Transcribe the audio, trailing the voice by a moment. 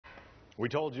We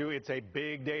told you it's a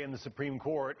big day in the Supreme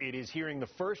Court. It is hearing the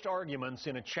first arguments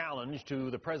in a challenge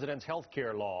to the president's health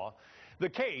care law. The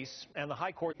case and the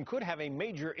high court could have a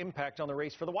major impact on the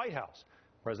race for the White House.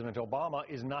 President Obama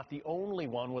is not the only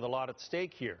one with a lot at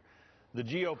stake here. The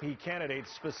GOP candidates,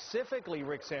 specifically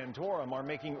Rick Santorum, are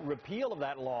making repeal of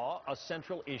that law a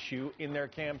central issue in their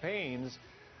campaigns.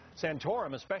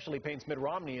 Santorum especially paints Mitt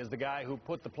Romney as the guy who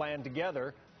put the plan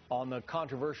together on the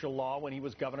controversial law when he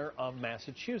was governor of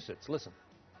Massachusetts. Listen.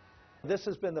 This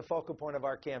has been the focal point of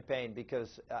our campaign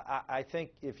because I think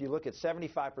if you look at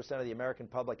 75% of the American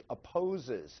public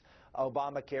opposes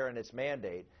Obamacare and its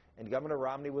mandate, and Governor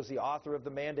Romney was the author of the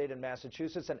mandate in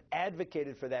Massachusetts and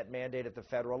advocated for that mandate at the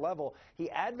federal level. He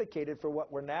advocated for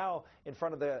what we're now in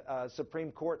front of the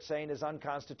Supreme Court saying is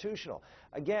unconstitutional.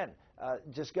 Again,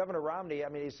 just Governor Romney, I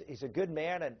mean, he's a good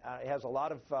man and he has a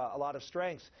lot of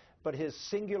strengths, but his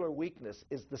singular weakness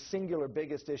is the singular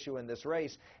biggest issue in this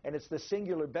race, and it's the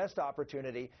singular best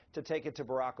opportunity to take it to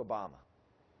Barack Obama.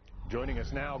 Joining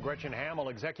us now, Gretchen Hamel,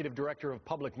 Executive Director of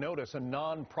Public Notice, a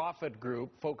nonprofit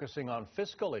group focusing on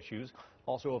fiscal issues,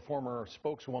 also a former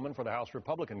spokeswoman for the House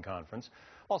Republican Conference.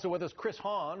 Also with us,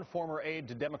 Hahn, former aide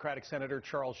to Democratic Senator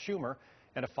Charles Schumer,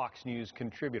 and a Fox News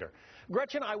contributor.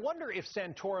 Gretchen, I wonder if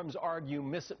Santorum's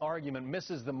argument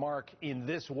misses the mark in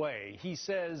this way. He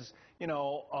says, you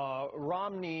know,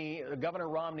 Governor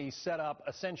Romney set up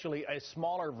essentially a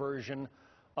smaller version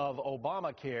of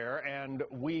Obamacare, and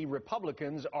we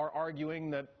Republicans are arguing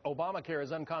that Obamacare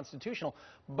is unconstitutional.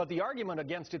 But the argument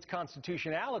against its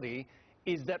constitutionality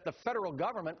is that the federal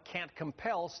government can't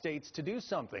compel states to do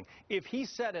something. If he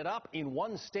set it up in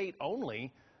one state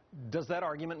only, does that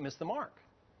argument miss the mark?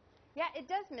 Yeah, it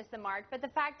does miss the mark, but the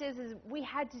fact is we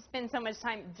had to spend so much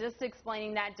time just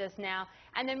explaining that just now,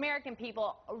 and the American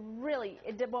people really,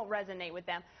 it won't resonate with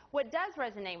them. What does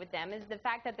resonate with them is the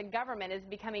fact that the government is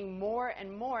becoming more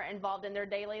and more involved in their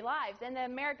daily lives, and the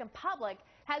American public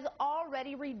has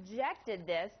already rejected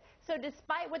this. So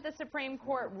despite what the Supreme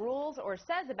Court rules or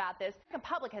says about this, the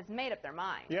public has made up their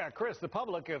mind. Yeah, Chris, the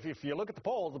public, if you look at the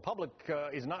polls, the public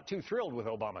is not too thrilled with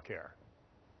Obamacare.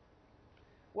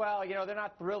 Well, you know, they're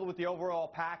not thrilled with the overall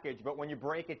package, but when you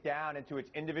break it down into its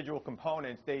individual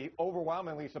components, they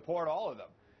overwhelmingly support all of them.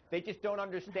 They just don't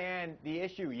understand the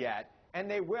issue yet, and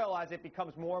they will as it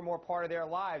becomes more and more part of their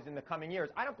lives in the coming years.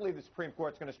 I don't believe the Supreme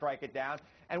Court's going to strike it down,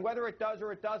 and whether it does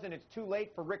or it doesn't, it's too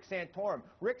late for Rick Santorum.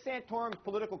 Rick Santorum's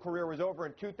political career was over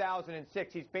in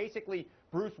 2006. He's basically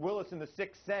Bruce Willis in The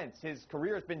Sixth Sense. His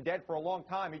career has been dead for a long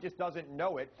time. He just doesn't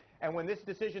know it. And when this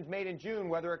decision's made in June,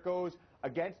 whether it goes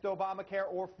against Obamacare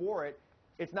or for it,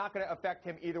 it's not going to affect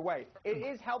him either way. It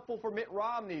is helpful for Mitt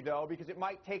Romney, though, because it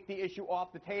might take the issue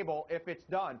off the table if it's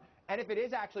done. And if it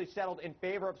is actually settled in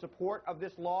favor of support of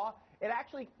this law, it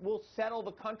actually will settle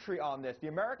the country on this. The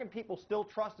American people still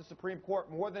trust the Supreme Court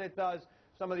more than it does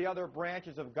some of the other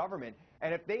branches of government.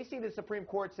 And if they see the Supreme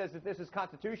Court says that this is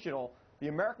constitutional, the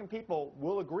American people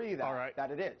will agree that, that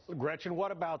it is. Gretchen,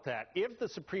 what about that? If the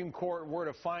Supreme Court were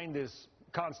to find this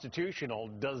constitutional,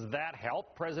 does that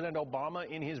help President Obama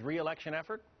in his re-election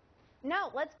effort?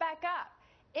 No, let's back up.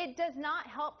 It does not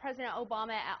help President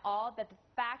Obama at all that the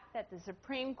fact that the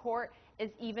Supreme Court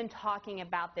is even talking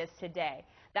about this today.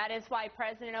 That is why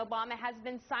President Obama has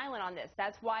been silent on this.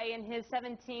 That's why in his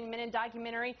 17-minute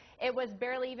documentary, it was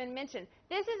barely even mentioned.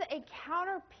 This is a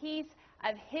counterpiece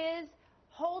of his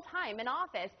whole time in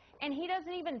office, and he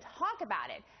doesn't even talk about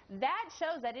it. That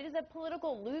shows that it is a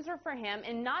political loser for him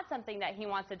and not something that he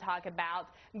wants to talk about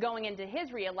going into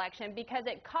his re-election, because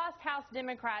it cost House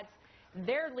Democrats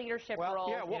their leadership role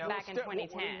back in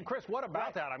 2010. Chris, what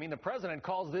about that? I mean, the president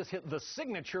calls this the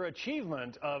signature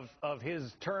achievement of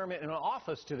his term in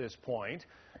office to this point.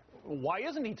 Why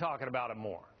isn't he talking about it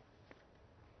more?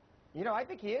 You know, I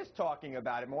think he is talking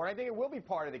about it more. I think it will be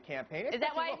part of the campaign. Is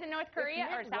that why he's in North Korea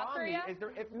or South Korea?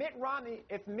 If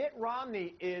Mitt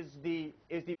Romney is the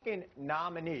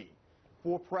nominee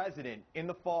for president in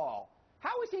the fall,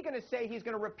 how is he going to say he's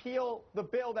going to repeal the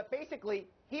bill that basically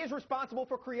he is responsible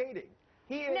for creating?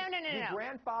 He is the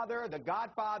grandfather, the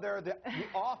godfather, the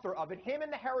author of it, him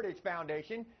and the Heritage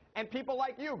Foundation, and people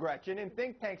like you, Gretchen, in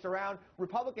think tanks around,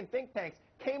 Republican think tanks,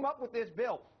 came up with this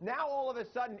bill. Now, all of a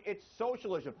sudden, it's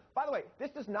socialism. By the way,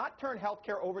 this does not turn health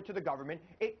care over to the government.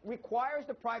 It requires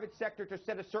the private sector to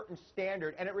set a certain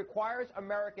standard, and it requires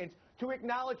Americans to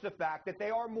acknowledge the fact that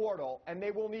they are mortal and they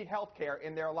will need health care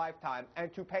in their lifetime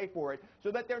and to pay for it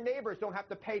so that their neighbors don't have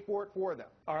to pay for it for them.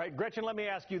 All right, Gretchen, let me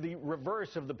ask you the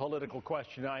reverse of the political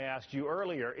question I asked you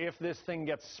earlier. If this thing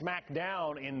gets smacked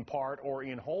down in part or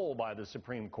in whole by the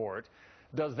Supreme Court,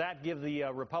 does that give the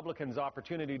Republicans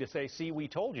opportunity to say, see, we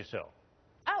told you so?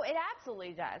 Oh, Oh, it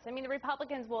absolutely does. I mean, the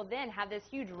Republicans will then have this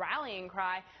huge rallying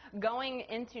cry going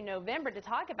into November to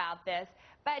talk about this.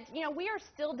 But, you know, we are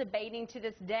still debating to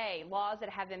this day laws that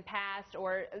have been passed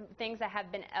or things that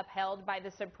have been upheld by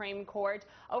the Supreme Court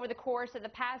over the course of the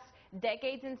past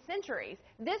decades and centuries.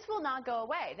 This will not go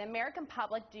away. The American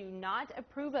public do not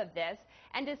approve of this.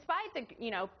 And despite the, you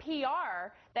know,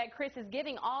 PR that Chris is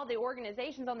giving all the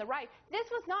organizations on the right, this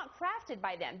was not crafted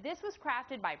by them. This was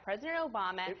crafted by President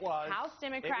Obama, House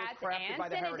Democrats, and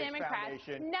Senate Democrats.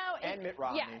 And Mitt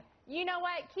Romney. Yeah. You know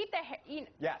what? Keep the...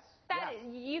 Yes.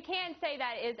 You can't say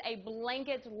that is a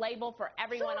blanket label for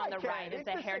everyone on the right as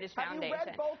the Heritage Foundation. Have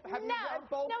you read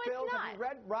both bills? Have you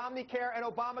read Romney Care and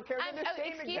Obamacare?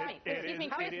 Excuse me,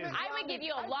 Chris, I would give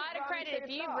you a lot of credit if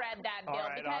you've read that bill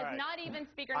because not even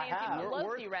Speaker Nancy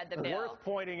Pelosi read the bill. Worth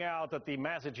pointing out that the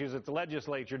Massachusetts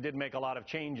legislature did make a lot of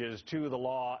changes to the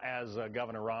law as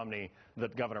Governor Romney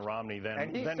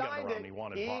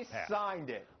wanted He signed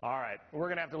it. All right, we're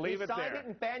going to have to leave it there. He signed it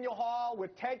in Faneuil Hall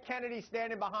with Ted Kennedy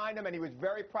standing behind him, and he was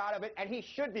very proud of it, and he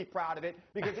should be proud of it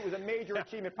because it was a major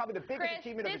achievement, probably the biggest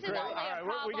achievement of his career. All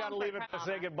right, we got to leave it to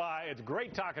say goodbye. It's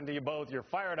great talking to you both. You're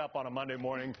fired up on a Monday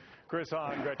morning. Chris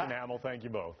Hahn, Gretchen Hamel, thank you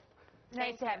both.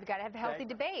 Nice to have. Got to have a healthy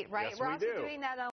debate, right? Yes, We're we also do. doing that on